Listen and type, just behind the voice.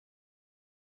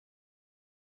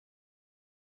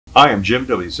Hi, I'm Jim,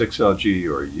 W6LG,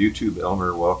 or YouTube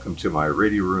Elmer. Welcome to my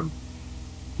radio room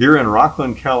here in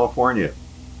Rockland, California,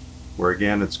 where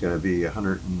again it's going to be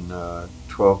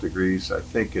 112 degrees. I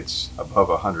think it's above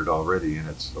 100 already, and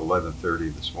it's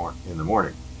 11:30 in the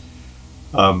morning.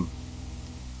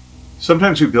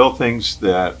 Sometimes we build things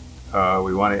that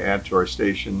we want to add to our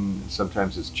station.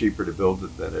 Sometimes it's cheaper to build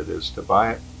it than it is to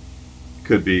buy it. It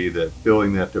could be that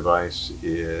building that device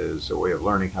is a way of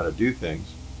learning how to do things.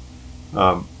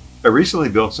 I recently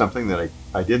built something that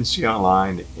I didn't see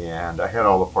online, and I had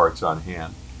all the parts on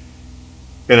hand.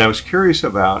 And I was curious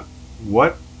about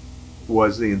what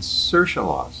was the insertion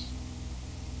loss.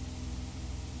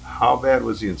 How bad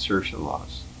was the insertion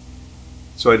loss?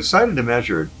 So I decided to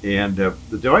measure it, and the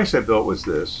device I built was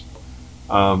this.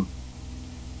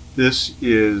 This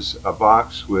is a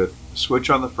box with a switch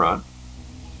on the front,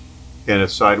 and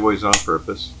it's sideways on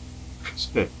purpose.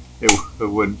 it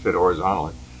wouldn't fit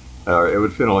horizontally. It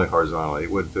would fit only horizontally,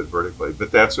 it wouldn't fit vertically, but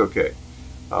that's okay.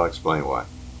 I'll explain why.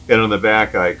 And on the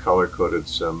back I color-coded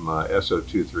some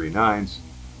SO239s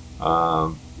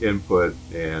input,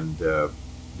 and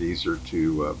these are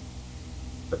to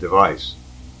a device.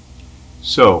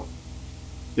 So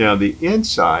now the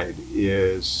inside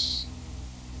is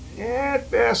at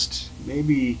best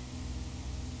maybe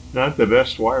not the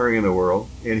best wiring in the world,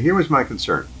 and here was my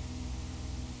concern.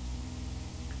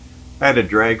 I had to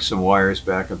drag some wires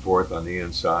back and forth on the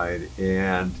inside,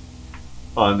 and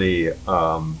on the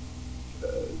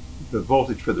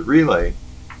voltage for the relay,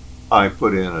 I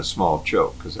put in a small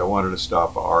choke because I wanted to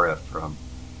stop RF from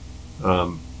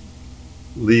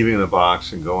leaving the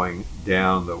box and going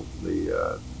down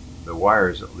the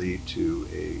wires that lead to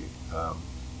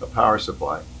a power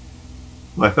supply.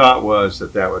 My thought was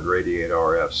that would radiate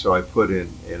RF, so I put in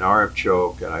an RF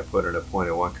choke, and I put in a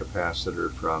 0.01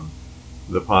 capacitor from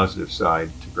the positive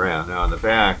side to ground. Now on the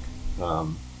back,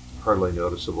 hardly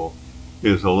noticeable,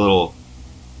 is a little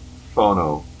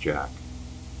phono jack,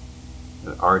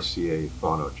 an RCA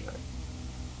phono jack.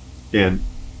 And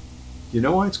you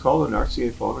know why it's called an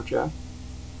RCA phono jack?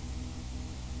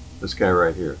 This guy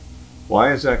right here.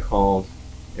 Why is that called,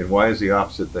 and why is the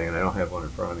opposite thing, and I don't have one in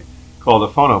front of me, called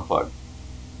a phono plug?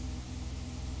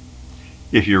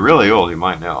 If you're really old, you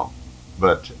might know,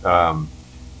 but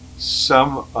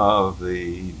some of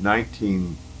the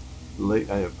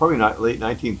probably not late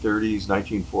 1930s,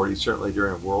 1940s, certainly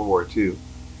during World War II,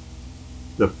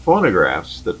 the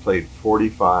phonographs that played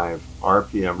 45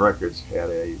 RPM records had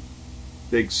a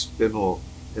big spindle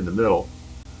in the middle,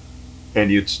 and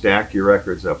you'd stack your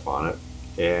records up on it.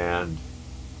 And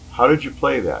how did you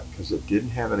play that? Because it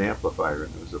didn't have an amplifier,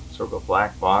 and it was a sort of a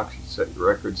black box. You set your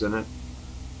records in it,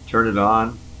 turn it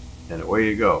on, and away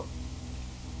you go.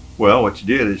 Well, what you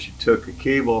did is you took a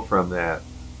cable from that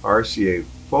RCA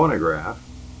phonograph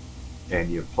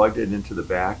and you plugged it into the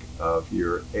back of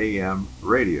your AM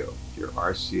radio, your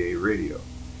RCA radio.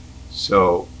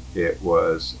 So it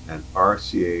was an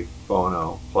RCA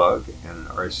phono plug and an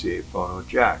RCA phono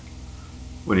jack.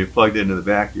 When you plugged into the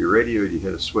back of your radio, you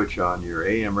hit a switch on your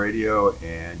AM radio,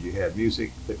 and you had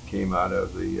music that came out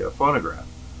of the phonograph.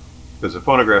 Because the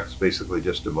phonograph is basically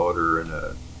just a motor and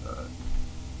a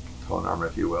tone arm,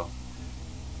 if you will.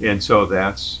 And so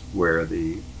that's where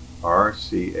the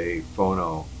RCA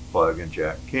phono plug and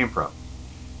jack came from.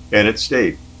 And it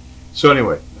stayed. So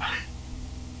anyway,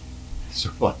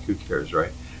 sort of like, who cares,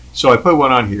 right? So I put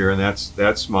one on here, and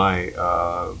that's my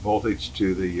voltage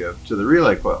to the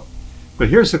relay coil. But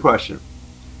here's the question,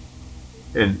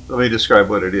 and let me describe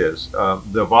what it is.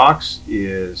 The box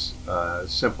is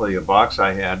simply a box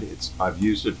I had. I've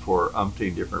used it for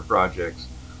umpteen different projects.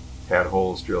 Had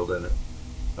holes drilled in it.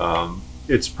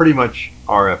 It's pretty much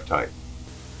RF type.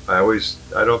 I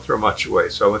don't throw much away,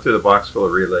 so I went through the box full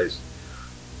of relays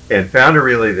and found a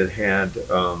relay that had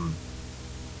I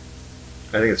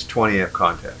think it's 20 amp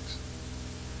contacts.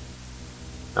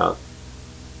 Now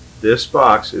this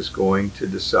box is going to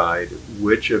decide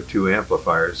which of two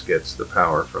amplifiers gets the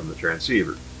power from the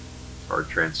transceiver or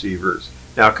transceivers.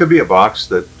 Now it could be a box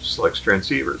that selects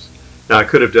transceivers. Now I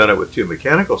could have done it with two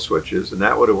mechanical switches, and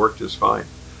that would have worked just fine.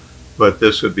 But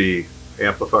this would be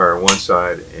amplifier on one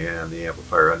side and the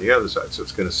amplifier on the other side. So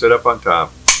it's going to sit up on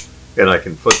top, and I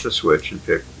can flip the switch and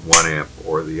pick one amp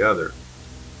or the other.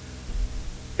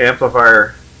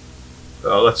 Amplifier,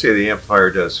 let's say the amplifier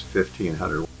does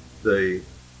 1500. The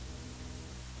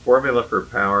formula for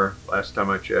power, last time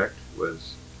I checked,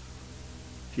 was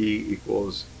P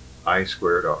equals I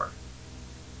squared R.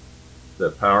 The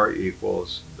power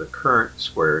equals the current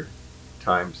squared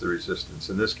times the resistance.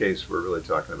 In this case, we're really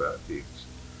talking about peaks.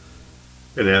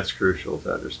 And that's crucial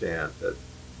to understand, that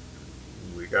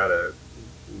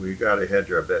we got to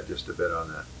hedge our bet just a bit on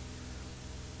that.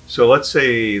 So let's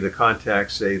say the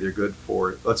contacts say they're good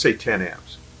for, let's say 10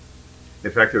 amps.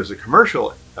 In fact, there was a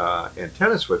commercial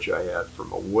antenna switch I had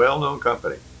from a well-known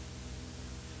company.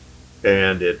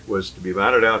 And it was to be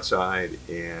mounted outside,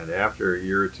 and after a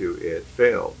year or two, it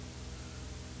failed.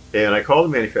 And I called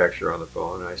the manufacturer on the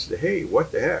phone, and I said, hey,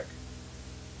 what the heck?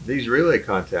 These relay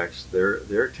contacts,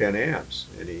 they're 10 amps.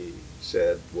 And he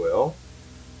said, well,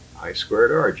 I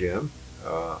squared R, Jim.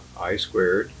 I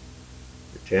squared,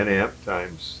 10 amp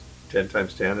times 10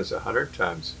 times 10 is 100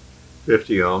 times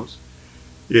 50 ohms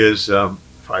is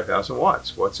 5,000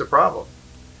 watts. What's the problem?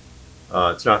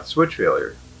 It's not the switch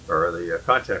failure or the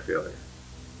contact failure.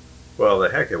 Well, the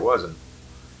heck it wasn't.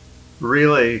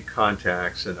 Relay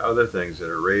contacts and other things that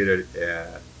are rated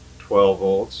at 12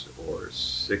 volts or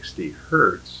 60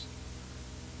 hertz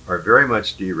are very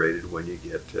much derated when you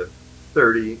get to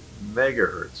 30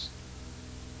 megahertz.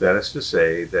 That is to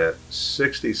say that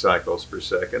 60 cycles per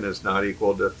second is not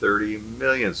equal to 30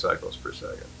 million cycles per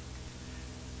second.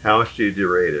 How much do you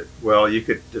derate it? Well, you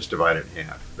could just divide it in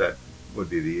half. That would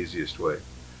be the easiest way.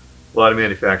 A lot of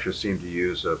manufacturers seem to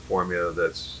use a formula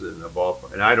that's in the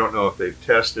ballpark, and I don't know if they've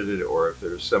tested it or if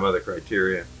there's some other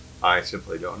criteria. I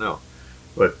simply don't know.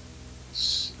 But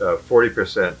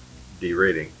 40%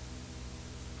 derating.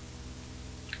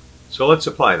 So let's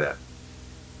apply that.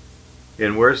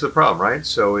 And where's the problem, right?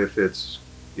 So if it's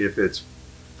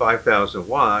 5,000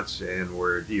 watts and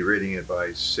we're derating it by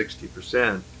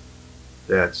 60%,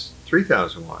 that's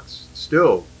 3,000 watts.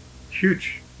 Still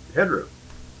huge headroom.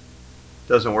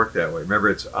 Doesn't work that way. Remember,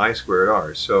 it's I squared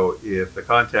R. So if the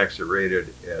contacts are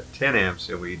rated at 10 amps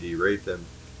and we derate them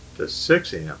to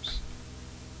 6 amps,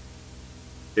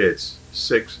 it's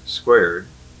 6 squared,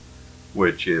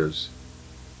 which is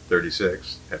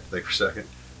 36, I have to think for a second,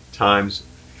 times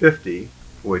 50,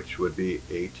 which would be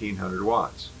 1,800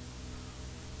 watts.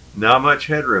 Not much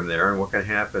headroom there, and what can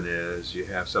happen is you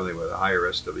have something with a higher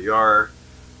SWR.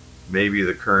 Maybe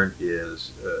the current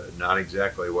is not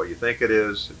exactly what you think it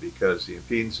is because the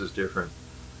impedance is different,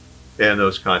 and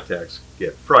those contacts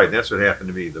get fried. And that's what happened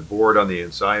to me. The board on the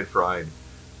inside fried.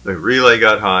 The relay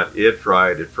got hot. It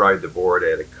fried the board. I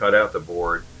had to cut out the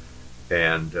board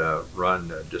and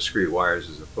run discrete wires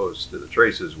as opposed to the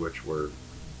traces, which were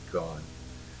gone.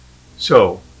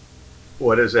 So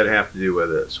what does that have to do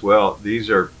with this? Well, these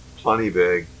are plenty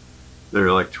big.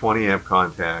 They're like 20 amp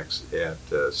contacts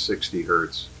at 60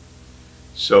 hertz.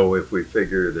 So if we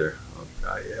figure they're,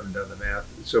 I haven't done the math.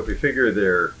 So if we figure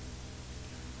they're,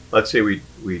 let's say we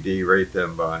derate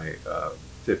them by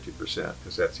 50%,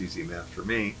 because that's easy math for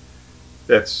me,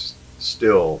 that's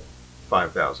still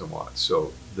 5,000 watts.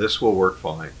 So this will work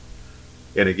fine.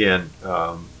 And again,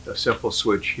 a simple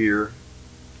switch here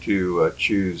to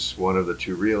choose one of the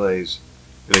two relays.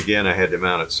 And again, I had to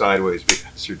mount it sideways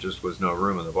because there just was no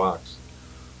room in the box.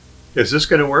 Is this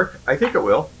going to work? I think it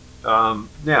will.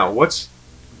 Now, what's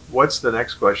the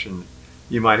next question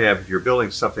you might have if you're building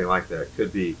something like that?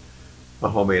 Could be a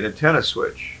homemade antenna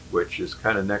switch, which is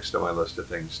kind of next on my list of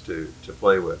things to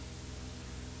play with.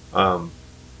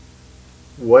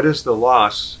 What is the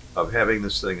loss of having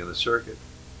this thing in the circuit?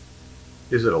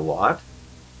 Is it a lot?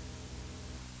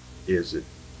 Is it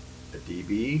a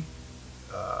dB?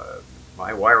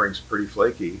 My wiring's pretty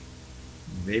flaky.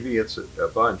 Maybe it's a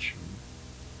bunch.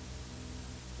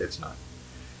 It's not.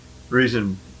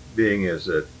 Reason being is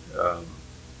that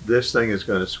this thing is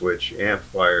going to switch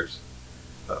amplifiers.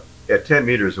 At 10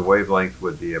 meters, the wavelength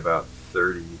would be about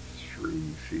 33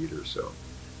 feet or so,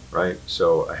 right?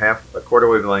 So a quarter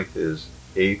wavelength is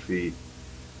 8 feet.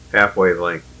 Half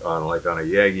wavelength on a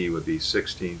Yagi would be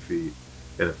 16 feet,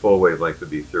 and a full wavelength would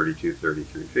be 32,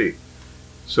 33 feet.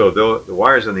 So the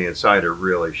wires on the inside are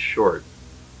really short.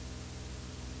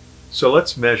 So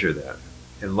let's measure that.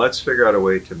 And let's figure out a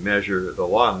way to measure the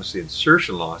loss, the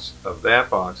insertion loss of that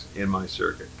box in my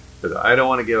circuit. Because I don't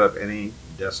want to give up any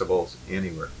decibels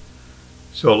anywhere.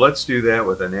 So let's do that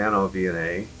with a nano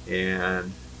VNA.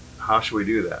 And how should we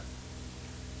do that?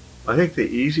 I think the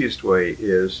easiest way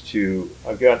is to,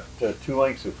 I've got 2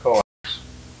 lengths of coax.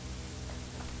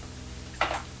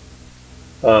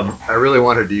 I really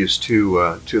wanted to use two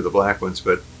of the black ones,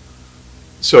 but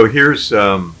so here's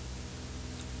 50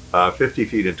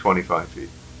 feet and 25 feet.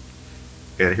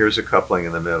 And here's a coupling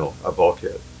in the middle, a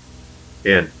bulkhead.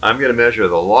 And I'm going to measure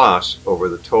the loss over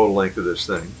the total length of this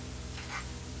thing.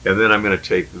 And then I'm going to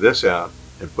take this out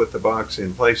and put the box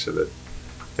in place of it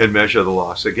and measure the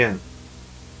loss again.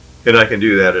 And I can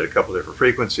do that at a couple different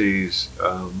frequencies.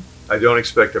 I don't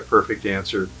expect a perfect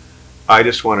answer. I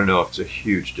just want to know if it's a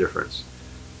huge difference.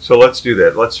 So let's do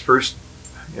that. Let's first,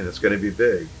 and it's going to be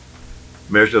big,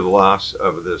 measure the loss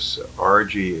of this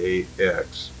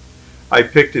RG8X. I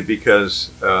picked it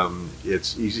because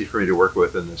it's easy for me to work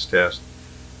with in this test.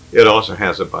 It also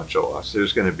has a bunch of loss.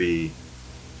 There's going to be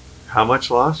how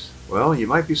much loss? Well, you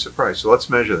might be surprised. So let's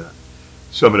measure that.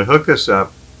 So I'm going to hook this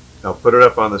up. I'll put it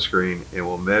up on the screen and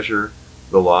we'll measure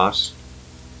the loss.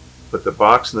 Put the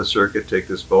box in the circuit, take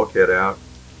this bulkhead out,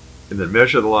 and then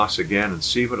measure the loss again and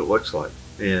see what it looks like.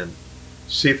 And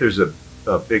see if there's a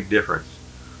big difference.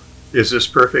 Is this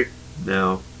perfect?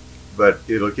 No. But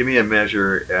it'll give me a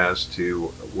measure as to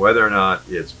whether or not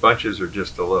it's bunches or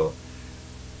just a little.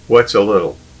 What's a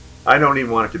little? I don't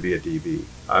even want it to be a dB.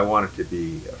 I want it to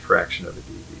be a fraction of a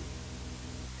dB.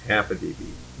 Half a dB.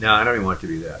 No, I don't even want it to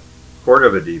be that. Quarter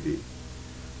of a dB.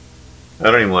 I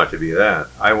don't even want it to be that.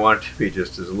 I want it to be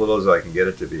just as little as I can get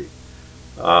it to be.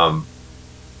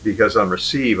 Because on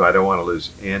receive, I don't want to lose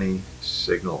any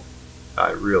signal.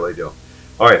 I really don't.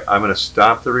 All right, I'm going to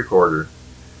stop the recorder,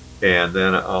 and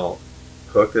then I'll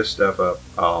hook this stuff up.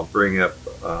 I'll bring up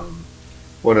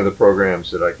one of the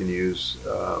programs that I can use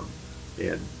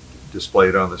and display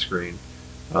it on the screen,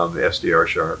 SDR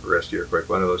Sharp or SDR Quick,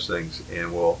 one of those things,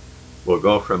 and we'll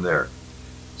go from there.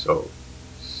 So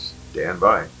stand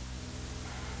by.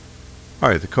 All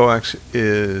right, the coax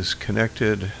is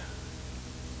connected.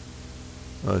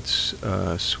 Let's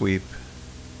sweep.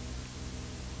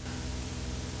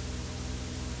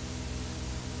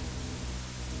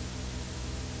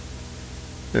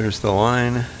 There's the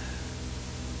line.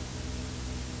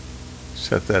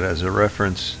 Set that as a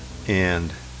reference,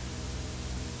 and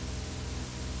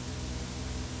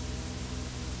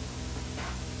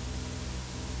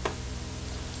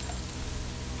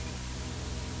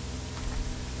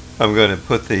I'm going to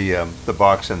put the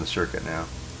box in the circuit now.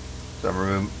 So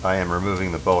I am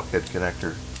removing the bulkhead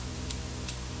connector.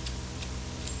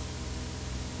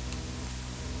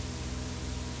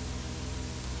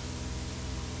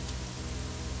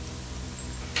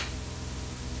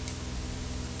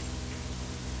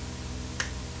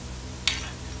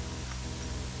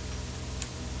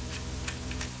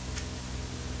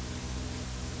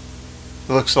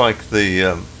 It looks like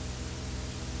the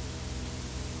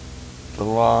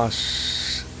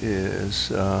loss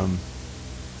is, no,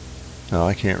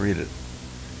 I can't read it,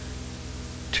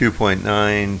 2.9,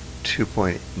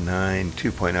 2.9,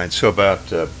 2.9, so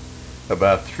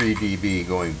about 3 dB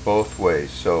going both ways,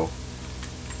 so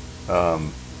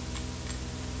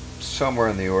somewhere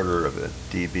in the order of a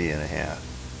dB and a half.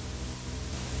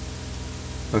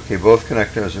 Okay, both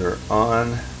connectors are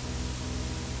on,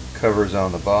 covers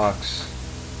on the box.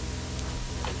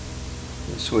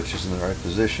 The switch is in the right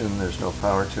position, there's no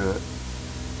power to it.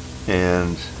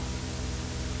 And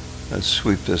let's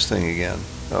sweep this thing again.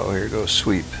 Oh, here goes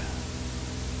sweep.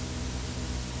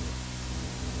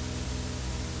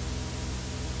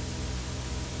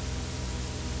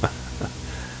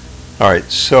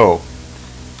 Alright, so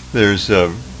there's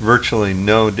virtually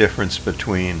no difference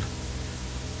between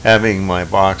having my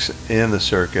box in the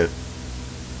circuit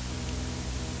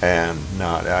and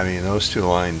not. I mean, those two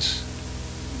lines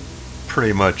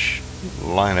pretty much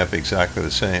line up exactly the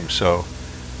same. So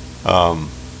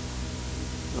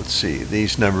let's see,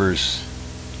 these numbers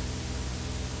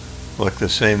look the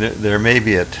same. There may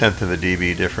be a tenth of a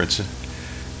dB difference.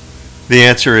 The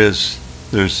answer is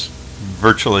there's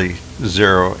virtually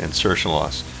zero insertion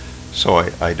loss, so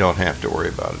I don't have to worry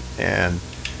about it, and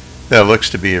that looks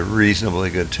to be a reasonably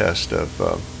good test of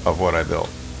what I built.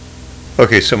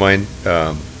 Okay, so my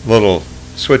little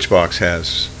switch box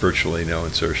has virtually no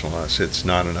insertion loss. It's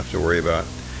not enough to worry about,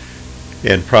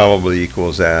 and probably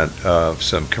equals that of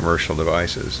some commercial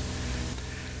devices.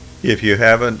 If you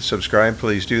haven't subscribed,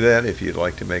 please do that. If you'd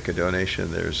like to make a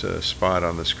donation, there's a spot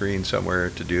on the screen somewhere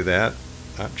to do that.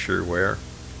 Not sure where.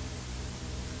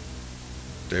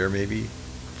 There maybe.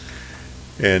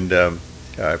 And I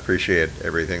appreciate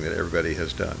everything that everybody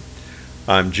has done.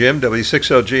 I'm Jim,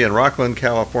 W6LG in Rockland,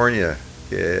 California.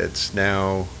 It's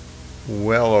now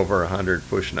well over 100,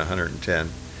 pushing 110,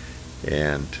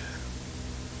 and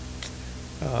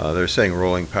they're saying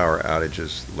rolling power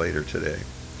outages later today.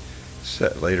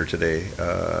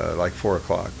 Like 4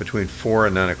 o'clock, between 4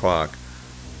 and 9 o'clock,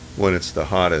 when it's the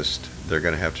hottest, they're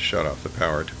going to have to shut off the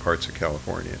power to parts of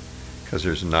California because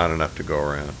there's not enough to go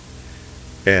around.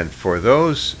 And for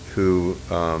those who,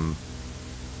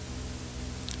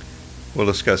 we'll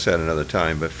discuss that another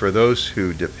time, but for those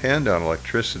who depend on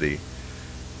electricity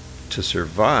to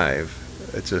survive,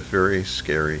 it's a very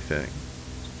scary thing.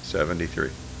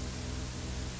 73.